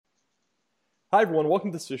Hi, everyone.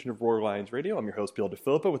 Welcome to this edition of Roar Lions Radio. I'm your host, Bill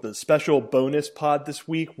DeFilippo, with a special bonus pod this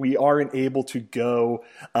week. We aren't able to go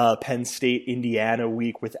Penn State, Indiana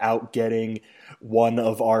week without getting one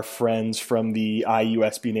of our friends from the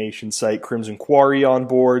IUSB Nation site, Crimson Quarry, on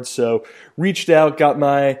board. So reached out, got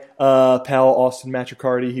my pal, Austin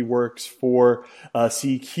Matricardi. He works for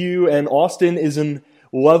CQ, and Austin is in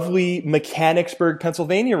lovely Mechanicsburg,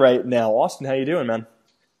 Pennsylvania right now. Austin, how you doing, man?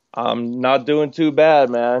 I'm not doing too bad,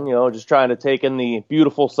 man. Just trying to take in the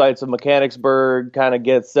beautiful sights of Mechanicsburg, kind of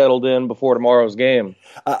get settled in before tomorrow's game.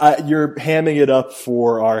 You're hamming it up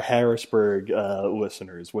for our Harrisburg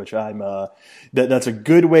listeners, which that's a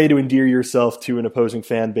good way to endear yourself to an opposing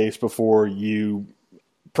fan base before you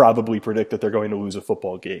probably predict that they're going to lose a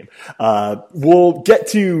football game. We'll get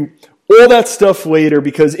to all that stuff later,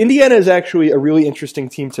 because Indiana is actually a really interesting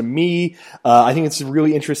team to me. I think it's a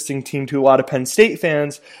really interesting team to a lot of Penn State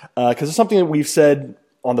fans, because it's something that we've said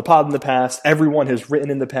on the pod in the past, everyone has written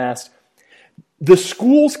in the past. The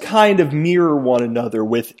schools kind of mirror one another,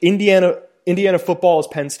 with Indiana football is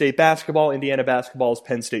Penn State basketball, Indiana basketball is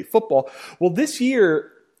Penn State football. Well, this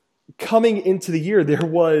year, coming into the year, there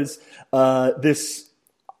was this,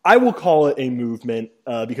 I will call it a movement,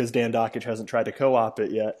 because Dan Dockich hasn't tried to co-op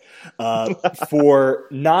it yet, for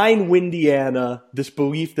 9-Windiana, this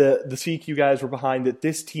belief that the CQ guys were behind, that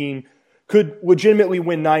this team could legitimately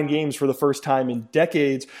win 9 games for the first time in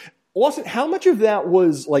decades. Austin, how much of that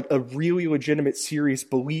was like a really legitimate, serious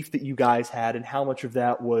belief that you guys had, and how much of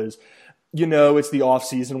that was, it's the off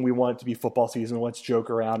season, we want it to be football season, let's joke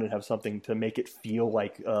around and have something to make it feel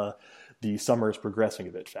like the summer is progressing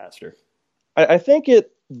a bit faster? I think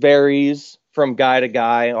it varies from guy to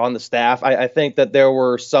guy on the staff. I think that there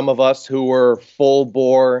were some of us who were full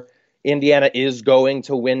bore, Indiana is going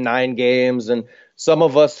to win 9 games, and some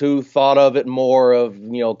of us who thought of it more of,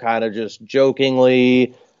 kind of just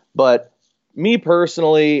jokingly. But me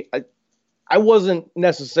personally, I wasn't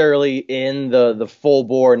necessarily in the full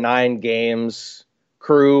bore 9 games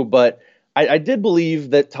crew, but I did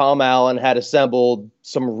believe that Tom Allen had assembled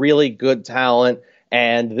some really good talent,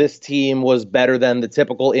 and this team was better than the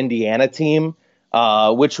typical Indiana team,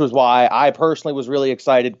 which was why I personally was really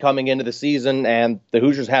excited coming into the season, and the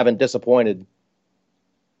Hoosiers haven't disappointed.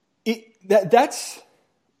 That's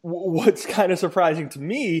what's kind of surprising to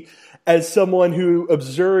me as someone who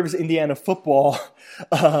observes Indiana football.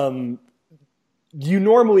 You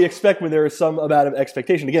normally expect, when there is some amount of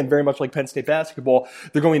expectation, again, very much like Penn State basketball,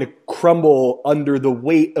 they're going to crumble under the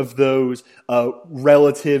weight of those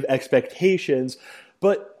relative expectations.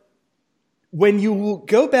 But when you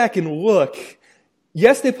go back and look,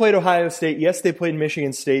 yes, they played Ohio State, yes, they played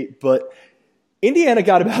Michigan State, but Indiana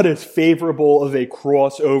got about as favorable of a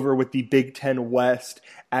crossover with the Big Ten West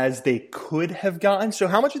as they could have gotten. So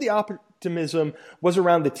how much of the optimism was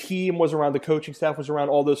around the team, was around the coaching staff, was around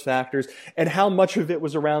all those factors, and how much of it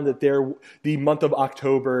was around that the month of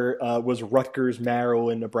October was Rutgers,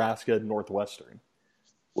 Maryland, Nebraska, and Northwestern?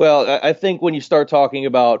 Well, I think when you start talking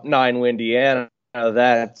about 9-Windiana,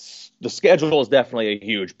 that's the schedule is definitely a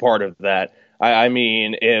huge part of that. I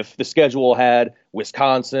mean, if the schedule had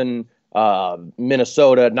Wisconsin,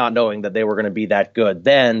 Minnesota, not knowing that they were going to be that good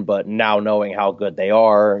then, but now knowing how good they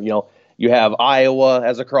are, you have Iowa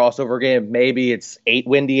as a crossover game. Maybe it's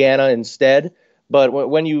 8-Windiana instead. But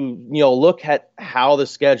when you look at how the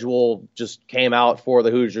schedule just came out for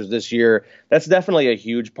the Hoosiers this year, that's definitely a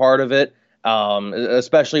huge part of it,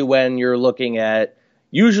 especially when you're looking at,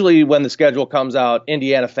 usually when the schedule comes out,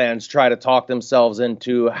 Indiana fans try to talk themselves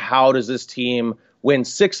into, how does this team win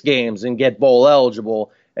 6 games and get bowl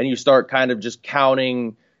eligible? And you start kind of just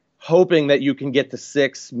counting, hoping that you can get to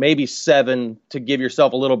 6, maybe 7, to give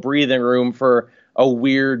yourself a little breathing room for a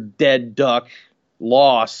weird dead duck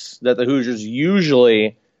loss that the Hoosiers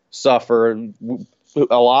usually suffer.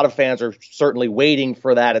 A lot of fans are certainly waiting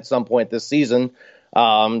for that at some point this season.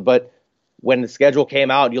 But when the schedule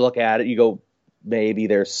came out, you look at it, you go, maybe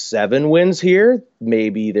there's 7 wins here,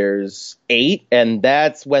 maybe there's 8. And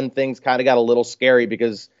that's when things kind of got a little scary,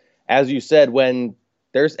 because, as you said, when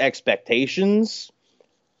there's expectations,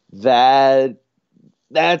 that's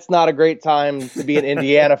not a great time to be an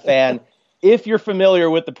Indiana fan if you're familiar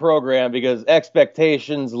with the program, because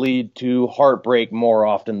expectations lead to heartbreak more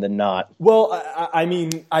often than not. Well, I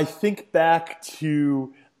mean, I think back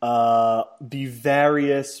to the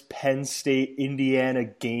various Penn State, Indiana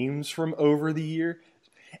games from over the year.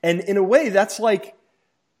 And in a way, that's like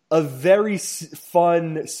a very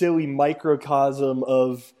fun, silly microcosm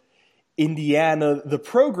of Indiana, the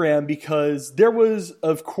program, because there was,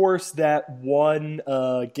 of course, that one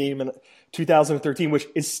game in 2013, which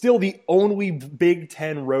is still the only Big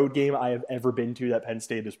Ten road game I have ever been to that Penn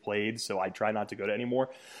State has played, so I try not to go to anymore.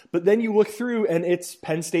 But then you look through, and it's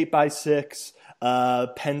Penn State by 6.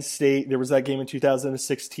 Penn State, there was that game in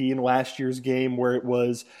 2016, last year's game, where it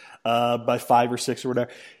was by 5 or 6 or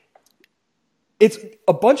whatever. It's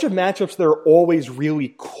a bunch of matchups that are always really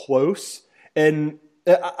close, and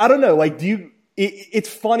I don't know, like, it's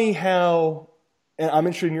funny how, and I'm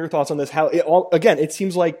interested in your thoughts on this, how, it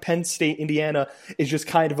seems like Penn State, Indiana is just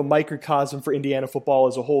kind of a microcosm for Indiana football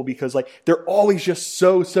as a whole, because, like, they're always just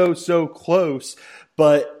so close,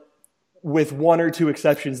 but with one or two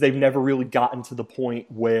exceptions, they've never really gotten to the point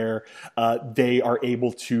where they are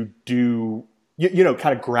able to do,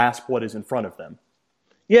 kind of grasp what is in front of them.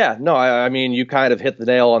 Yeah, no, I mean, you kind of hit the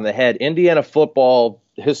nail on the head. Indiana football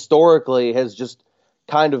historically has just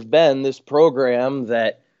kind of been this program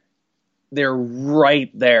that they're right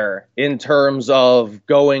there in terms of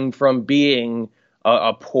going from being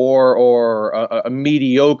a poor or a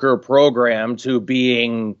mediocre program to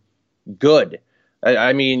being good.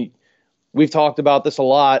 I mean, we've talked about this a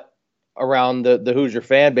lot around the Hoosier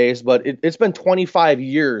fan base, but it's been 25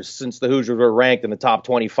 years since the Hoosiers were ranked in the top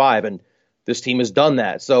 25, and this team has done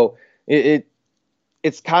that. So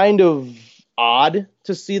it's kind of odd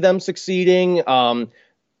to see them succeeding.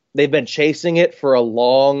 They've been chasing it for a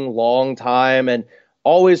long time and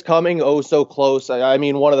always coming oh so close. I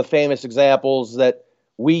mean, one of the famous examples that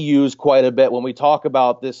we use quite a bit when we talk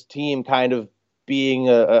about this team kind of being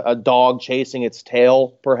a dog chasing its tail,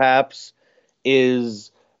 perhaps,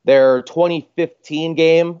 is their 2015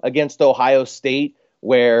 game against Ohio State,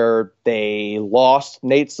 where they lost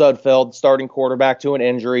Nate Sudfeld, starting quarterback, to an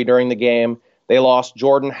injury during the game. They lost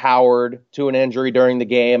Jordan Howard to an injury during the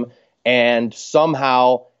game, and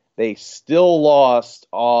somehow they still lost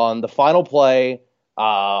on the final play,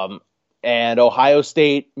 and Ohio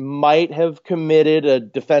State might have committed a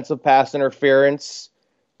defensive pass interference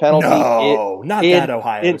penalty. No, not that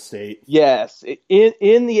Ohio State. Yes,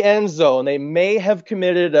 in the end zone. They may have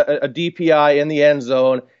committed a DPI in the end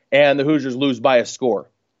zone, and the Hoosiers lose by a score.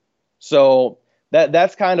 So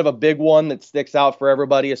that's kind of a big one that sticks out for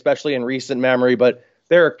everybody, especially in recent memory, but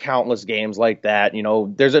there are countless games like that.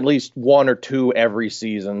 There's at least one or two every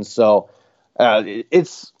season. So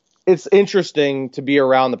it's interesting to be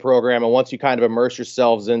around the program, and once you kind of immerse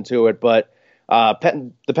yourselves into it. But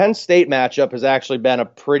the Penn State matchup has actually been a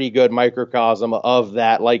pretty good microcosm of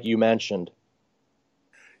that, like you mentioned.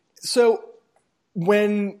 So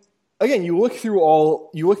when, again, you look through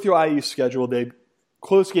IU's schedule, they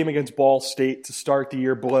close game against Ball State to start the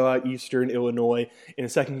year, blow out Eastern Illinois in the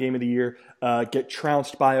second game of the year, get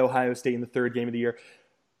trounced by Ohio State in the third game of the year.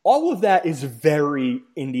 All of that is very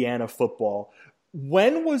Indiana football.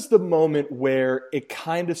 When was the moment where it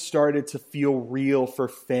kind of started to feel real for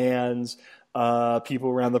fans, people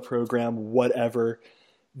around the program, whatever,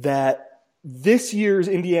 that this year's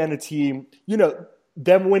Indiana team,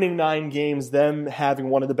 them winning 9 games, them having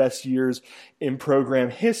one of the best years in program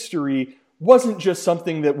history, wasn't just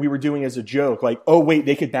something that we were doing as a joke, like, oh, wait,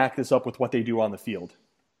 they could back this up with what they do on the field?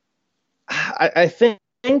 I think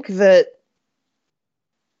that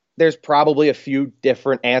there's probably a few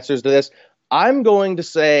different answers to this. I'm going to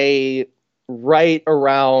say right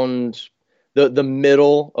around the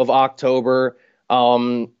middle of October,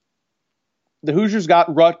 the Hoosiers got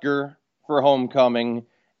Rutger for homecoming,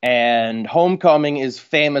 and homecoming is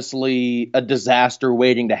famously a disaster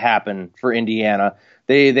waiting to happen for Indiana.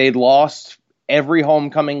 They'd lost every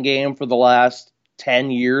homecoming game for the last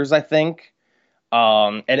 10 years, I think,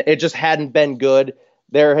 and it just hadn't been good.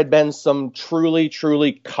 There had been some truly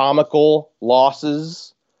comical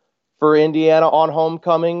losses for Indiana on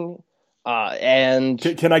homecoming. And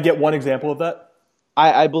can I get one example of that?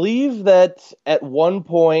 I believe that at one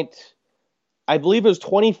point, I believe it was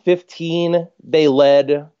 2015, they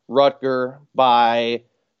led Rutger by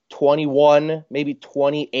 21, maybe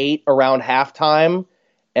 28 around halftime.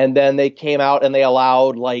 And then they came out and they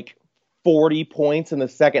allowed like 40 points in the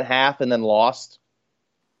second half and then lost.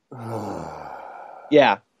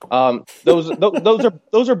 Yeah. Those are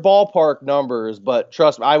ballpark numbers, but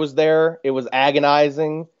trust me, I was there. It was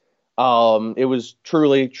agonizing. It was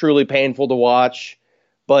truly painful to watch.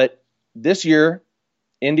 But this year,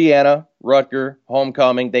 Indiana, Rutger,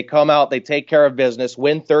 homecoming, they come out, they take care of business,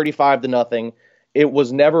 win 35-0. It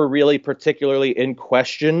was never really particularly in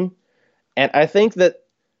question. And I think that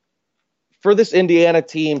for this Indiana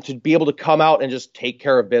team to be able to come out and just take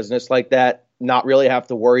care of business like that, not really have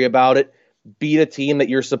to worry about it, beat a team that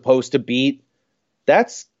you're supposed to beat,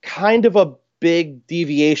 that's kind of a big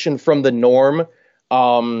deviation from the norm.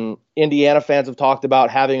 Indiana fans have talked about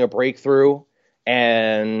having a breakthrough,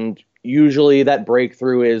 and usually that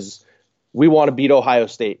breakthrough is we want to beat Ohio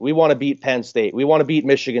State. We want to beat Penn State. We want to beat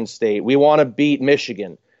Michigan State. We want to beat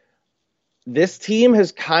Michigan. This team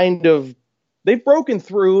has they've broken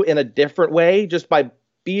through in a different way just by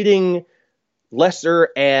beating lesser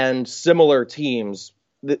and similar teams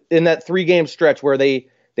in that 3-game stretch where they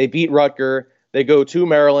beat Rutgers, they go to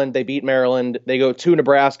Maryland, they beat Maryland, they go to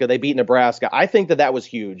Nebraska, they beat Nebraska. I think that was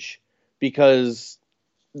huge because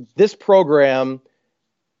this program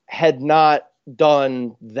had not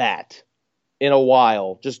done that in a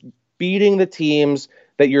while, just beating the teams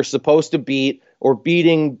that you're supposed to beat or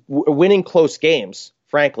winning close games,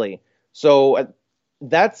 frankly. So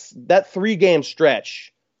that's that 3-game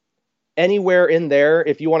stretch. Anywhere in there,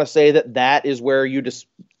 if you want to say that is where you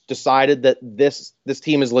decided that this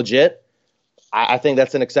team is legit, I think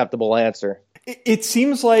that's an acceptable answer. It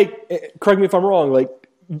seems like, correct me if I'm wrong, like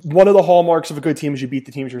one of the hallmarks of a good team is you beat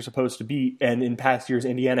the teams you're supposed to beat, and in past years,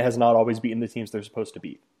 Indiana has not always beaten the teams they're supposed to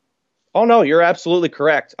beat. Oh, no, you're absolutely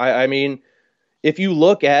correct. I mean, if you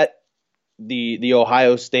look at the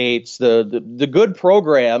Ohio States, the good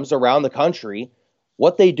programs around the country,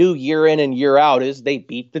 what they do year in and year out is they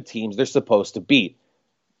beat the teams they're supposed to beat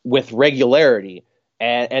with regularity.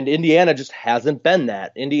 And Indiana just hasn't been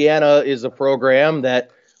that. Indiana is a program that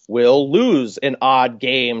will lose an odd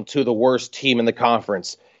game to the worst team in the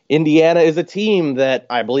conference. Indiana is a team that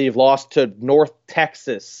I believe lost to North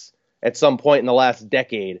Texas at some point in the last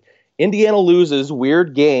decade. Indiana loses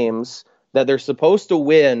weird games that they're supposed to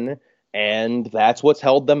win, and that's what's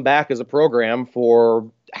held them back as a program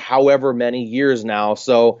for however many years now.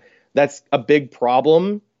 So that's a big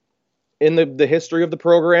problem in the history of the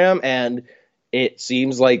program, and it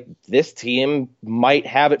seems like this team might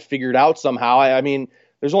have it figured out somehow. I mean,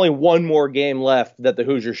 there's only one more game left that the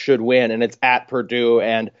Hoosiers should win, and it's at Purdue,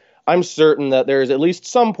 and I'm certain that there's at least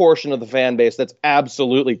some portion of the fan base that's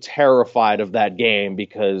absolutely terrified of that game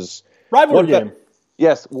because... Rivalry game.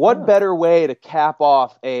 Yes, what better way to cap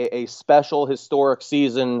off a special historic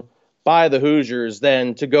season by the Hoosiers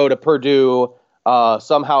than to go to Purdue,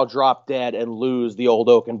 somehow drop dead and lose the Old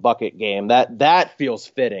Oak and Bucket game? That feels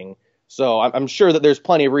fitting. So I'm sure that there's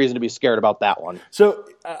plenty of reason to be scared about that one. So,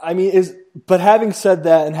 I mean, but having said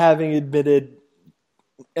that and having admitted,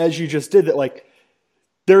 as you just did, that like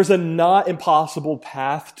there's a not impossible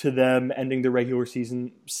path to them ending the regular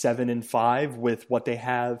season 7-5 with what they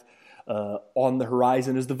have on the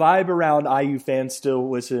horizon. Is the vibe around IU fans still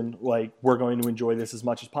listen like we're going to enjoy this as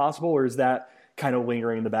much as possible, or is that kind of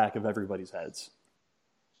lingering in the back of everybody's heads?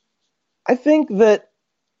 I think that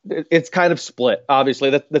it's kind of split. Obviously,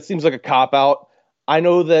 that seems like a cop-out. I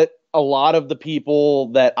know that a lot of the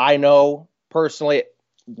people that I know personally,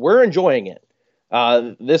 we're enjoying it.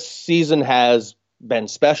 This season has been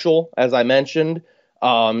special, as I mentioned.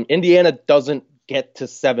 Indiana doesn't get to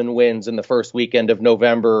 7 wins in the first weekend of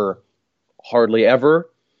November hardly ever.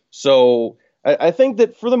 So I think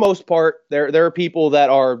that for the most part, there are people that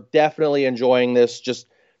are definitely enjoying this, just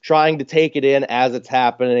trying to take it in as it's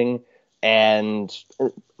happening.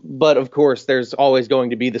 But of course, there's always going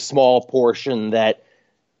to be the small portion that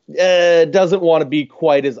doesn't want to be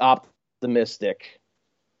quite as optimistic.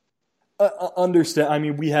 Understand. I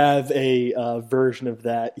mean, we have a version of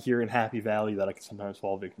that here in Happy Valley that I can sometimes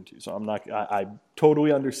fall victim to. So I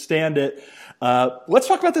totally understand it. Let's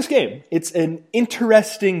talk about this game. It's an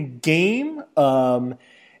interesting game.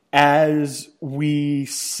 As we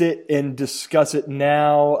sit and discuss it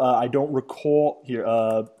now, I don't recall here.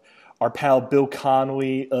 Our pal Bill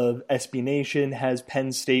Connolly of SB Nation has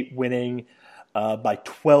Penn State winning by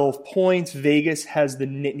 12 points. Vegas has the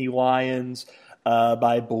Nittany Lions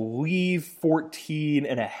by, I believe,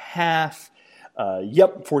 14.5.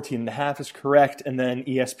 14.5 is correct. And then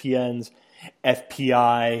ESPN's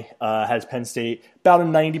FPI has Penn State about a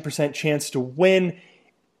 90% chance to win.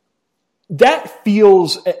 That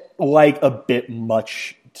feels like a bit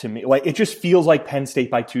much to me. Like, it just feels like Penn State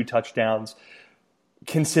by 2 touchdowns,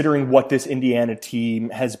 considering what this Indiana team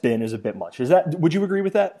has been, is a bit much. Would you agree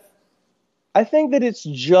with that? I think that it's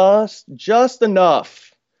just enough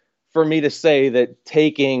for me to say that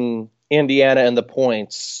taking Indiana and the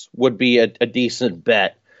points would be a decent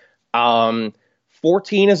bet.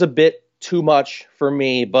 14 is a bit too much for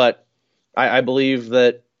me, but I believe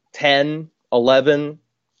that 10, 11,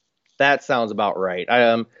 that sounds about right.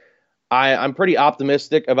 I'm pretty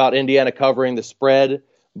optimistic about Indiana covering the spread,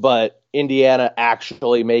 but Indiana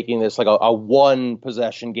actually making this like a one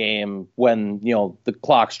possession game when, the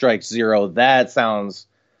clock strikes 0, that sounds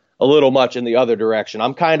a little much in the other direction.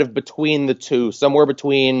 I'm kind of between the two, somewhere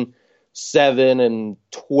between 7 and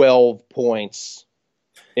 12 points,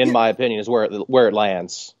 in my opinion, is where it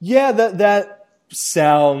lands. Yeah, that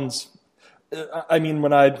sounds. I mean,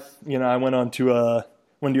 when I went on to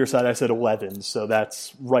your side, I said 11, so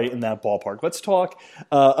that's right in that ballpark. Let's talk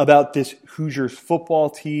about this Hoosiers football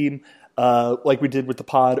team. Like we did with the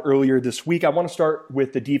pod earlier this week, I want to start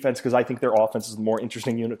with the defense because I think their offense is the more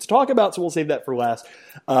interesting unit to talk about, so we'll save that for last.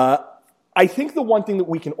 I think the one thing that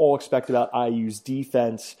we can all expect about IU's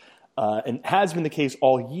defense, and has been the case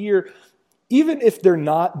all year, even if they're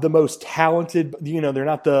not the most talented, they're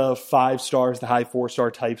not the 5 stars, the high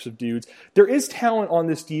 4-star types of dudes, there is talent on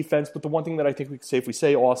this defense. But the one thing that I think we can safely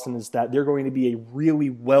say, Austin, is that they're going to be a really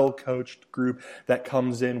well-coached group that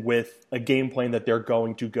comes in with a game plan that they're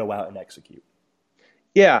going to go out and execute.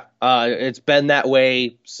 Yeah, it's been that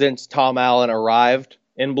way since Tom Allen arrived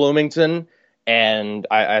in Bloomington, and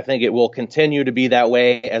I think it will continue to be that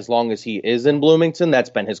way as long as he is in Bloomington. That's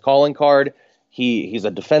been his calling card. He's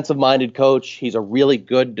a defensive-minded coach. He's a really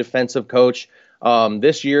good defensive coach.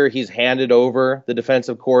 This year, he's handed over the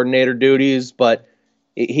defensive coordinator duties, but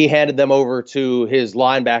he handed them over to his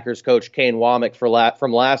linebackers coach, Kane Womack,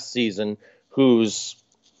 from last season, who's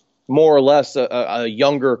more or less a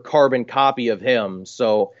younger carbon copy of him.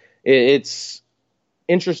 So it's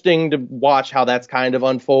interesting to watch how that's kind of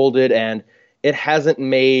unfolded, and it hasn't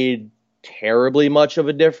made terribly much of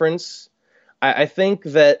a difference. I think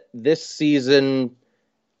that this season,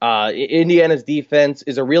 Indiana's defense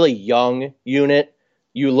is a really young unit.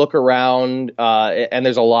 You look around, and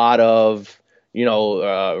there's a lot of,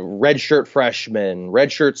 redshirt freshmen,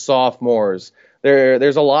 redshirt sophomores.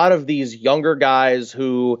 There's a lot of these younger guys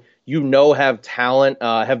who have talent,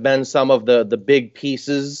 have been some of the big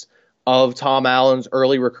pieces of Tom Allen's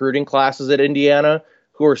early recruiting classes at Indiana,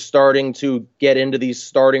 who are starting to get into these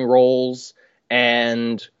starting roles.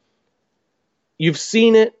 And you've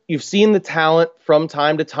seen it. You've seen the talent from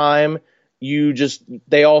time to time.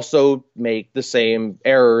 They also make the same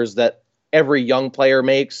errors that every young player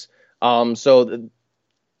makes. So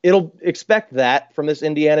it'll expect that from this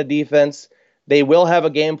Indiana defense. They will have a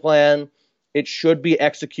game plan. It should be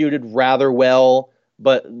executed rather well,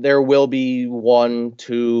 but there will be 1,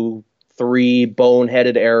 2, 3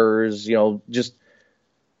 boneheaded errors.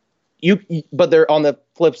 But they're on the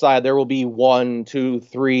flip side. There will be 1, 2,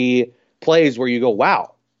 3 plays where you go,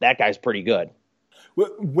 wow, that guy's pretty good.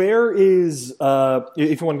 Where is,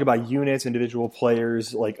 if you want to go by units, individual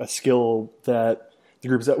players, like a skill that the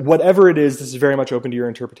group is, whatever it is, this is very much open to your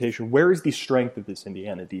interpretation. Where is the strength of this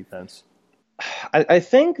Indiana defense? I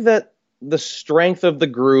think that the strength of the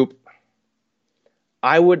group,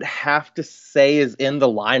 I would have to say, is in the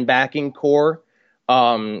linebacking core.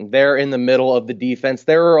 They're in the middle of the defense.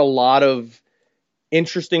 There are a lot of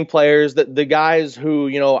interesting players, that the guys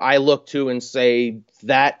who, I look to and say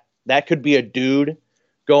that could be a dude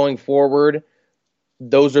going forward.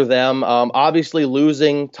 Those are them. Obviously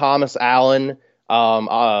losing Thomas Allen,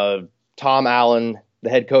 Tom Allen, the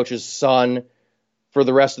head coach's son, for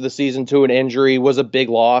the rest of the season to an injury was a big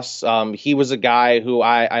loss. He was a guy who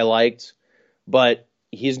I liked, but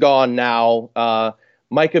he's gone now.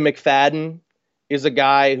 Micah McFadden is a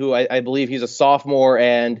guy who I believe he's a sophomore,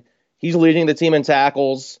 and he's leading the team in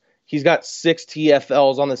tackles. He's got 6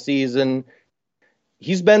 TFLs on the season.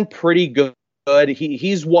 He's been pretty good.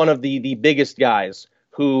 He's one of the biggest guys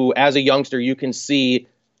who, as a youngster, you can see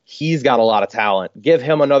he's got a lot of talent. Give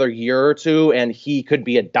him another year or two, and he could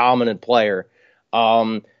be a dominant player.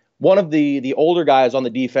 One of the older guys on the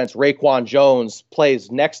defense, Raekwon Jones,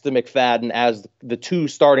 plays next to McFadden as the 2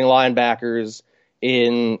 starting linebackers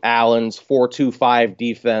in Allen's 4-2-5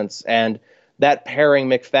 defense. And that pairing,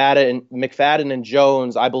 McFadden and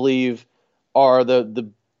Jones, I believe, are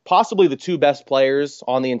the possibly the 2 best players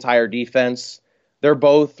on the entire defense. They're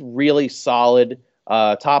both really solid,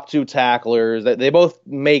 top 2 tacklers. They both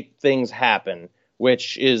make things happen,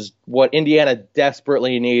 which is what Indiana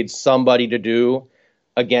desperately needs somebody to do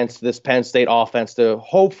against this Penn State offense to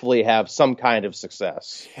hopefully have some kind of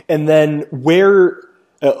success. And then where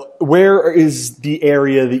is the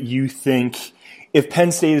area that you think, if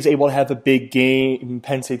Penn State is able to have a big game,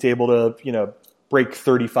 Penn State's able to, break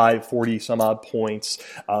 35, 40 some odd points,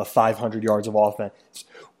 500 yards of offense,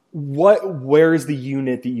 where is the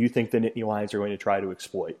unit that you think the Nittany Lions are going to try to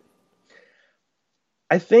exploit?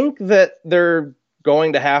 I think that they're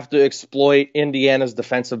going to have to exploit Indiana's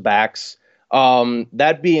defensive backs.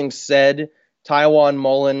 That being said, Tywone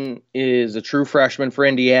Mullen is a true freshman for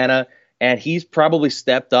Indiana, and he's probably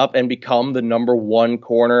stepped up and become the number 1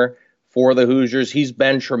 corner for the Hoosiers. He's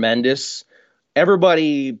been tremendous.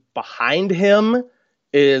 Everybody behind him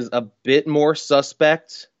is a bit more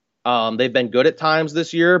suspect. They've been good at times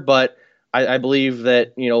this year, but I believe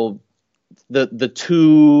that, the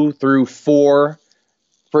 2 through 4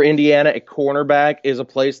 for Indiana at cornerback is a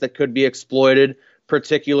place that could be exploited,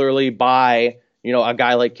 particularly by, a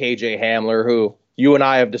guy like KJ Hamler, who you and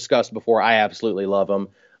I have discussed before. I absolutely love him.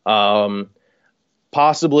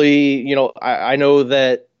 Possibly, I know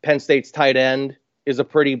that Penn State's tight end is a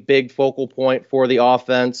pretty big focal point for the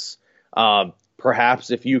offense.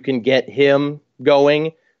 Perhaps if you can get him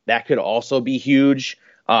going, that could also be huge.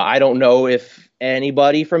 I don't know if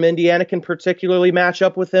anybody from Indiana can particularly match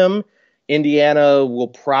up with him. Indiana will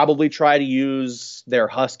probably try to use their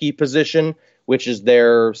Husky position, which is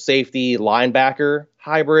their safety linebacker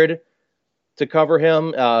hybrid, to cover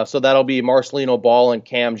him. So that'll be Marcelino Ball and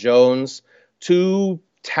Cam Jones, 2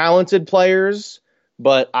 talented players,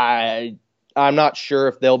 but I'm not sure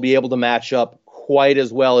if they'll be able to match up quite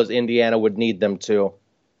as well as Indiana would need them to.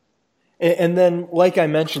 And then, like I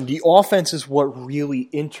mentioned, the offense is what really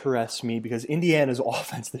interests me, because Indiana's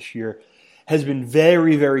offense this year has been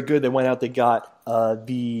very, very good. They went out, they got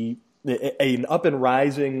an up and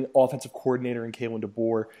rising offensive coordinator in Kalen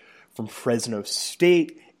DeBoer from Fresno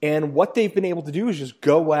State. And what they've been able to do is just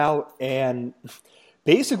go out and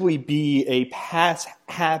basically be a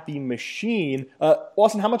pass-happy machine.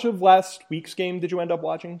 Austin, how much of last week's game did you end up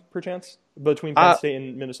watching, perchance, between Penn State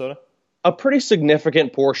and Minnesota? A pretty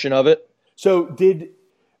significant portion of it. So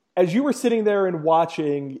as you were sitting there and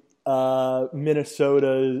watching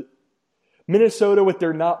Minnesota with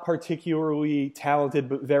their not particularly talented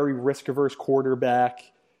but very risk-averse quarterback,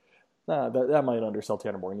 that might undersell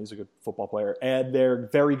Tanner Morgan. He's a good football player. And their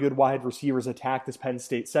very good wide receivers attack this Penn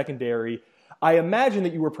State secondary. I imagine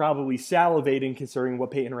that you were probably salivating considering what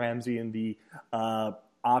Peyton Ramsey and the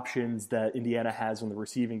options that Indiana has in the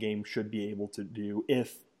receiving game should be able to do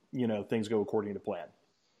if, things go according to plan.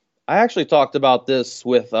 I actually talked about this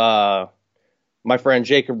with my friend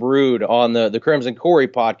Jacob Rude on the Crimson Corey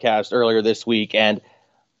podcast earlier this week, and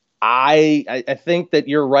I think that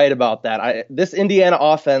you're right about that. This Indiana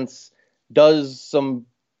offense does some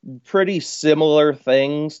pretty similar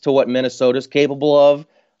things to what Minnesota's capable of.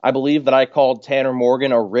 I believe that I called Tanner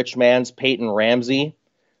Morgan a rich man's Peyton Ramsey.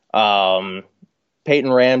 Peyton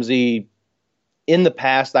Ramsey, in the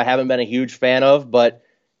past, I haven't been a huge fan of, but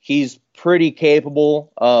he's pretty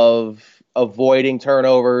capable of avoiding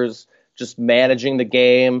turnovers, just managing the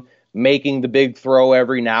game, making the big throw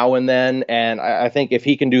every now and then. And I think if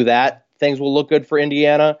he can do that, things will look good for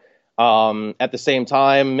Indiana. At the same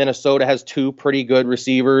time, Minnesota has 2 pretty good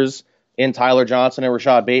receivers in Tyler Johnson and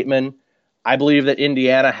Rashad Bateman. I believe that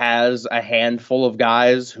Indiana has a handful of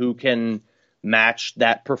guys who can match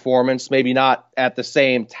that performance, maybe not at the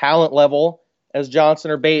same talent level as Johnson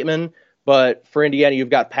or Bateman, but for Indiana, you've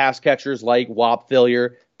got pass catchers like Whop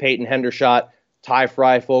Phillier, Peyton Hendershot, Ty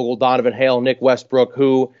Freifogel, Donovan Hale, Nick Westbrook,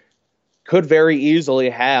 who could very easily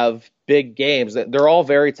have big games. They're all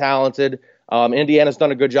very talented. Indiana's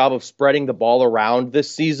done a good job of spreading the ball around this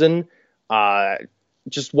season.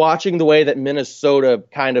 Just watching the way that Minnesota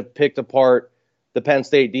kind of picked apart the Penn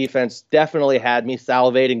State defense definitely had me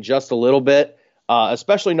salivating just a little bit,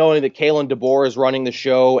 especially knowing that Kalen DeBoer is running the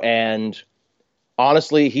show, and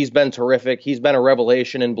honestly, he's been terrific. He's been a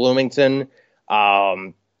revelation in Bloomington.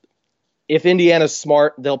 If Indiana's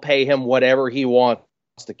smart, they'll pay him whatever he wants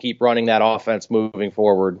to keep running that offense moving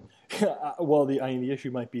forward. Well, the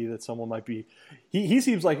issue might be that someone might be. He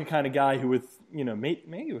seems like a kind of guy who, with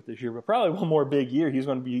maybe with this year, but probably one more big year, he's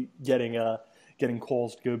going to be getting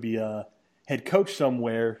calls to go be a head coach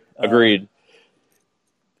somewhere. Agreed.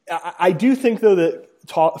 I do think though that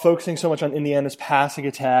focusing so much on Indiana's passing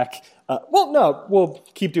attack. We'll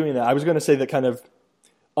keep doing that. I was going to say that kind of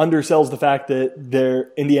undersells the fact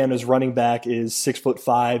that Indiana's running back is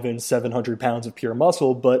 6'5" and 700 pounds of pure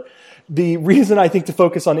muscle. But the reason I think to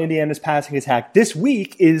focus on Indiana's passing attack this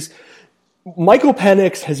week is Michael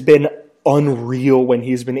Penix has been unreal when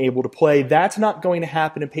he's been able to play. That's not going to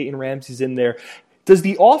happen if Peyton Ramsey's in there. Does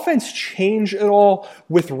the offense change at all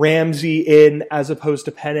with Ramsey in as opposed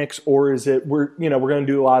to Penix, or is it we're going to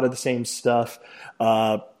do a lot of the same stuff?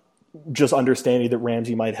 Just understanding that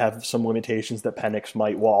Ramsey might have some limitations that Penix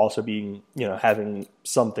might, while also being, having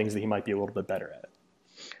some things that he might be a little bit better at.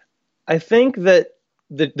 I think that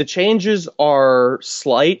the changes are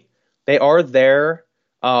slight. They are there.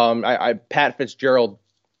 Pat Fitzgerald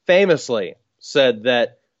famously said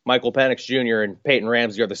that Michael Penix Jr. and Peyton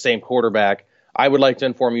Ramsey are the same quarterback. I would like to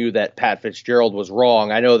inform you that Pat Fitzgerald was wrong.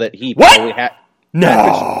 I know that he probably had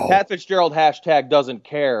Pat Fitzgerald hashtag doesn't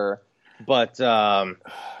care, but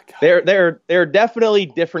they're definitely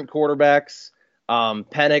different quarterbacks.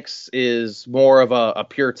 Penix is more of a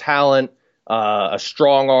pure talent, a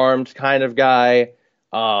strong-armed kind of guy.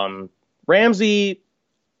 Ramsey,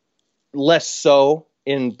 less so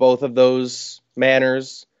in both of those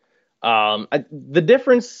manners. The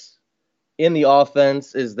difference in the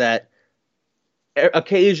offense is that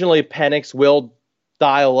occasionally Penix will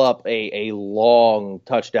dial up a long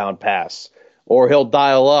touchdown pass, or he'll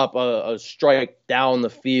dial up a strike down the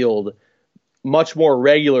field much more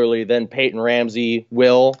regularly than Peyton Ramsey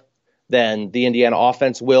will, than the Indiana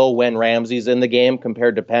offense will when Ramsey's in the game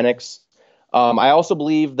compared to Penix. I also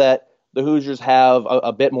believe that the Hoosiers have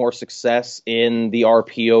a bit more success in the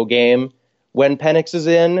RPO game when Penix is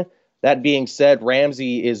in. That being said,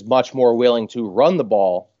 Ramsey is much more willing to run the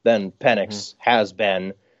ball than Penix has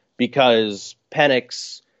been, because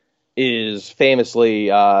Penix is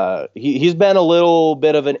famously, he's been a little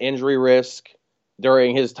bit of an injury risk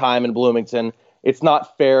during his time in Bloomington. It's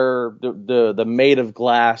not fair. The made of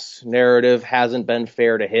glass narrative hasn't been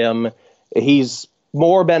fair to him. He's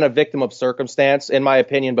more been a victim of circumstance, in my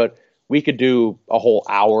opinion, but we could do a whole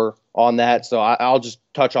hour on that, so I'll just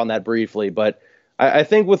touch on that briefly. But I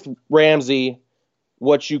think with Ramsey,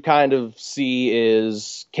 what you kind of see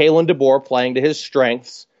is Kalen DeBoer playing to his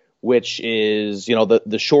strengths, which is,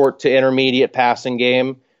 the short to intermediate passing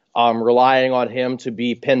game, relying on him to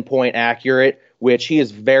be pinpoint accurate, which he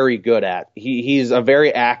is very good at. He's a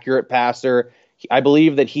very accurate passer. I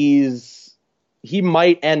believe that he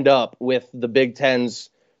might end up with the Big Ten's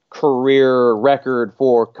career record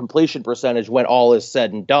for completion percentage when all is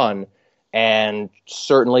said and done. And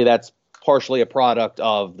certainly that's partially a product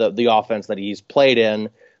of the offense that he's played in,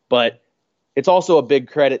 but it's also a big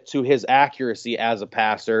credit to his accuracy as a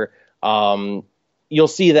passer. You'll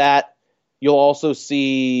see that. You'll also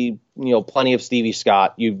see, plenty of Stevie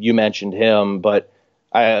Scott. You mentioned him, but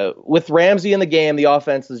with Ramsey in the game, the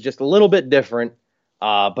offense is just a little bit different,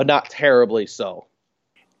 but not terribly so.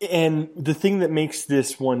 And the thing that makes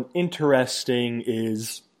this one interesting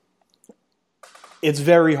is it's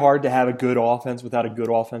very hard to have a good offense without a good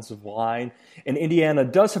offensive line. And Indiana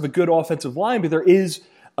does have a good offensive line, but there is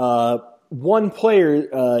one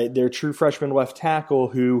player, their true freshman left tackle,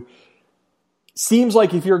 who seems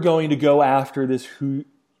like if you're going to go after this, who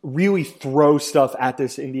really throw stuff at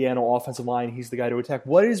this Indiana offensive line, he's the guy to attack.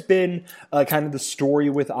 What has been kind of the story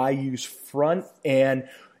with IU's front? And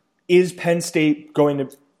is Penn State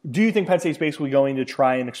do you think Penn State's basically going to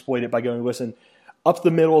try and exploit it by going, listen, up the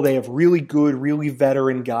middle, they have really good, really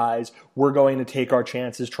veteran guys. We're going to take our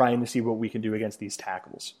chances trying to see what we can do against these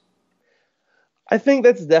tackles? I think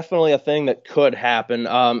that's definitely a thing that could happen.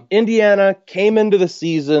 Indiana came into the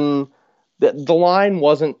season, the line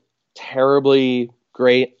wasn't terribly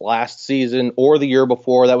great last season or the year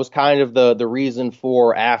before. That was kind of the reason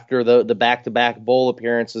for, after the back-to-back bowl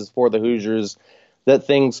appearances for the Hoosiers, that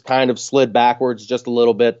things kind of slid backwards just a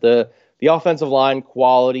little bit. The offensive line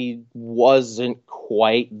quality wasn't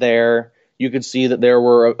quite there. You could see that there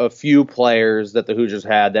were a few players that the Hoosiers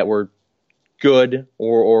had that were good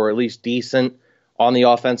or at least decent on the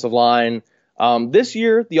offensive line. This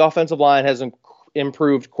year, the offensive line has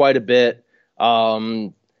improved quite a bit.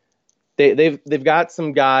 They've got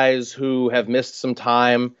some guys who have missed some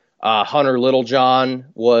time. Hunter Littlejohn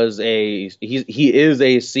he is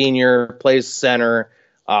a senior, plays center.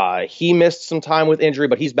 He missed some time with injury,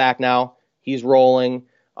 but he's back now. He's rolling.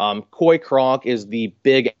 Coy Cronk is the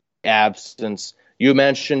big absence. You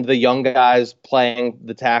mentioned the young guys playing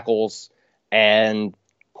the tackles, and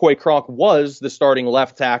Coy Cronk was the starting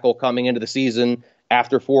left tackle coming into the season.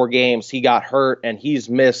 After 4 games, he got hurt, and he's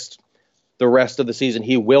missed the rest of the season.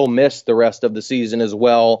 He will miss the rest of the season as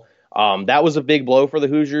well. That was a big blow for the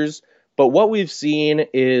Hoosiers. But what we've seen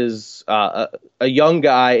is a young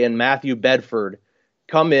guy in Matthew Bedford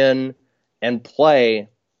come in and play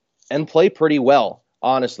pretty well,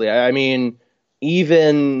 honestly. I mean,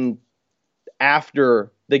 even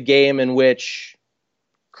after the game in which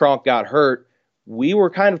Cronk got hurt, we were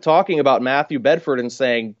kind of talking about Matthew Bedford and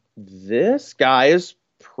saying, this guy is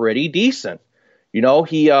pretty decent. He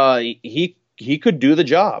could do the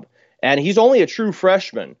job. And he's only a true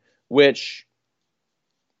freshman, which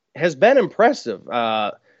has been impressive.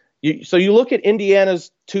 So you look at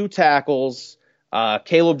Indiana's 2 tackles,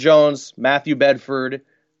 Caleb Jones, Matthew Bedford,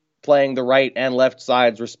 playing the right and left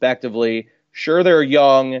sides respectively. Sure, they're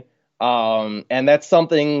young, and that's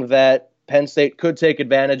something that Penn State could take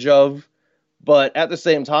advantage of. But at the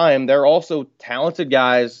same time, they're also talented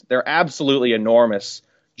guys. They're absolutely enormous.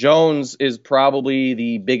 Jones is probably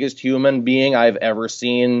the biggest human being I've ever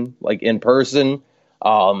seen, like, in person.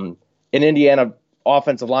 An Indiana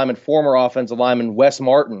former offensive lineman, Wes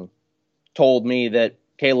Martin, told me that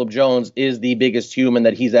Caleb Jones is the biggest human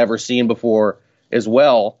that he's ever seen before as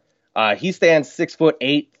well. He stands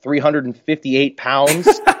 6'8", 358 pounds.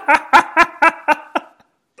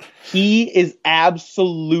 He is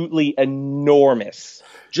absolutely enormous.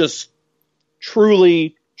 Just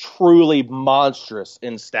truly, truly monstrous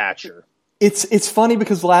in stature. It's funny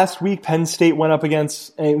because last week Penn State went up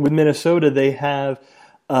against with Minnesota. They have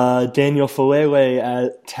Daniel Falele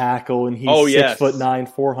at tackle, and he's 6'9",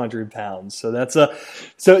 400 pounds. So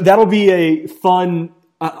that'll be a fun.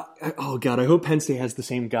 Oh God, I hope Penn State has the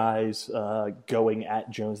same guys going at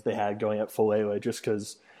Jones they had going at Falele, just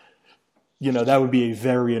because that would be a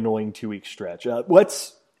very annoying 2-week stretch.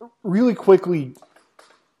 Let's really quickly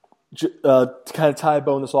to kind of tie a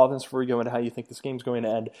bow in this offense before we go into how you think this game's going to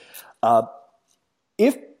end.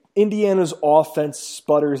 If Indiana's offense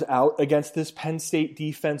sputters out against this Penn State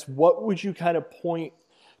defense, what would you kind of point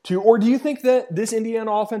to? Or do you think that this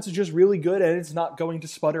Indiana offense is just really good and it's not going to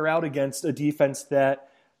sputter out against a defense that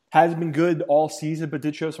has been good all season but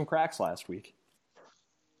did show some cracks last week?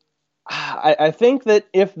 I think that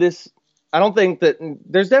I don't think that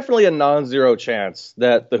there's definitely a non-zero chance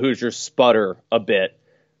that the Hoosiers sputter a bit.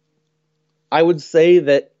 I would say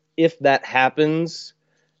that if that happens,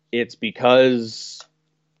 it's because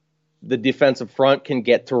the defensive front can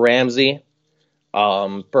get to Ramsey.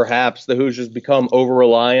 Perhaps the Hoosiers become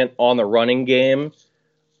over-reliant on the running game.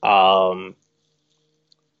 That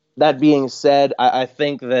being said, I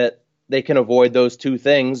think that they can avoid those two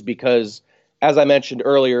things because, as I mentioned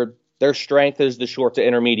earlier, their strength is the short to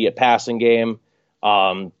intermediate passing game.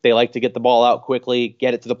 They like to get the ball out quickly,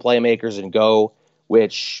 get it to the playmakers, and go,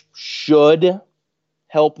 which should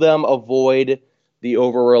help them avoid the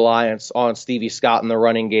over-reliance on Stevie Scott in the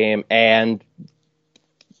running game and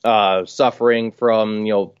suffering from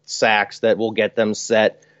sacks that will get them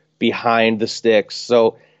set behind the sticks.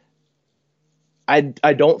 So I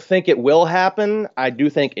don't think it will happen. I do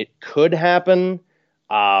think it could happen.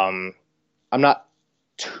 I'm not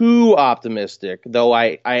too optimistic, though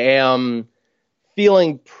I am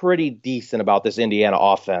feeling pretty decent about this Indiana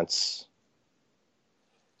offense.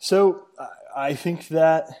 So I think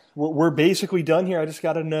that we're basically done here. I just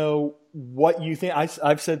got to know what you think.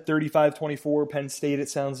 I've said 35-24 Penn State. It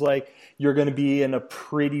sounds like you're going to be in a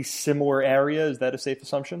pretty similar area. Is that a safe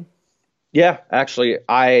assumption? Yeah, actually,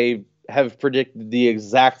 I have predicted the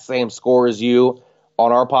exact same score as you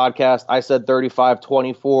on our podcast. I said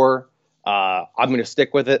 35-24. I'm going to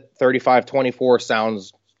stick with it. 35-24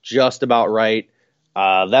 sounds just about right.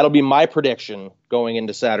 That'll be my prediction going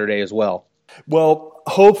into Saturday as well. Well,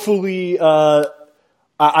 hopefully,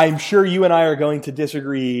 I'm sure you and I are going to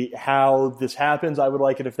disagree how this happens. I would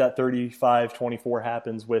like it if that 35-24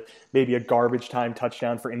 happens with maybe a garbage time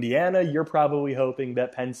touchdown for Indiana. You're probably hoping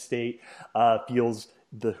that Penn State feels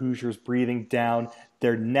the Hoosiers breathing down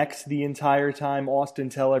their necks the entire time. Austin,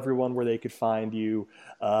 tell everyone where they could find you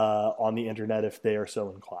on the internet if they are so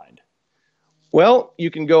inclined. Well,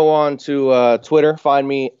 you can go on to Twitter, find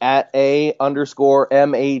me at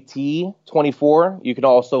 @_MAT24. You can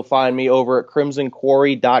also find me over at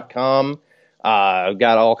crimsonquarry.com. I've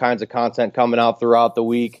got all kinds of content coming out throughout the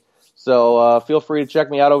week, so feel free to check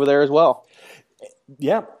me out over there as well.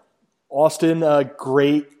 Yeah. Austin,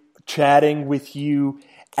 great chatting with you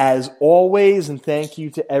as always, and thank you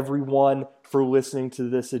to everyone for listening to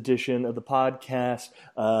this edition of the podcast.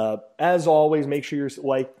 As always, make sure you're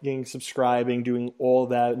liking, subscribing, doing all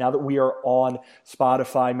that. Now that we are on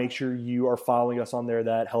Spotify, make sure you are following us on there.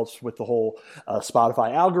 That helps with the whole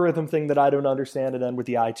Spotify algorithm thing that I don't understand. And then with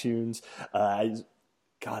the iTunes,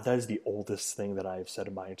 God, that is the oldest thing that I have said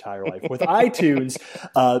in my entire life. With iTunes,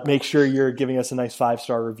 make sure you're giving us a nice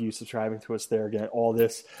 5-star review, subscribing to us there. Again, all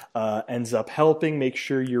this ends up helping. Make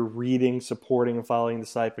sure you're reading, supporting, and following the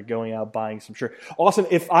site, but going out, buying some shirt. Awesome.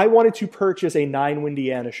 If I wanted to purchase a 9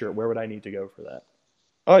 Windiana shirt, where would I need to go for that?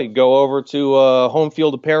 Oh, you go over to Home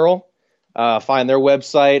Field Apparel, find their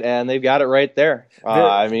website, and they've got it right there.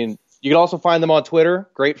 You can also find them on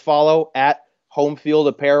Twitter. Great follow at Home Field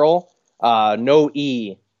Apparel. No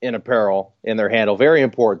E in apparel in their handle. Very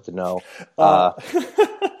important to know.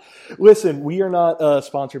 Listen, we are not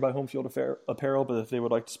sponsored by Home Field Apparel, but if they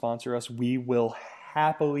would like to sponsor us, we will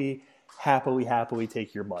happily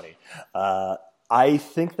take your money. I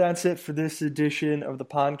think that's it for this edition of the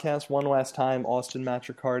podcast. One last time, Austin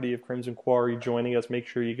Matricardi of Crimson Quarry joining us. Make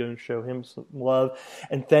sure you go and show him some love.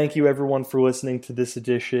 And thank you, everyone, for listening to this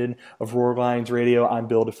edition of Roar Lions Radio. I'm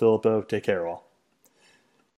Bill DeFilippo. Take care, all.